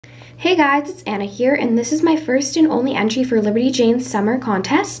Hey guys, it's Anna here, and this is my first and only entry for Liberty Jane's summer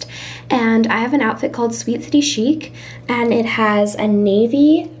contest. And I have an outfit called Sweet City Chic, and it has a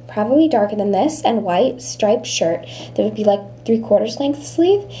navy, probably darker than this, and white striped shirt that would be like 3/4 length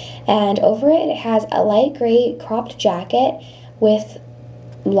sleeve. And over it, it has a light gray cropped jacket with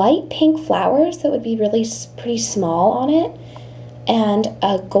light pink flowers that would be really pretty small on it, and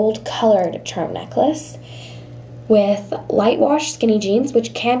a gold colored charm necklace, with light wash skinny jeans,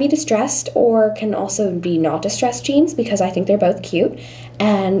 which can be distressed or can also be not distressed jeans because I think they're both cute,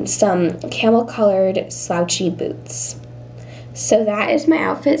 and some camel colored slouchy boots. So that is my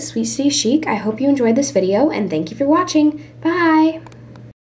outfit, Sweet City Chic. I hope you enjoyed this video and thank you for watching. Bye!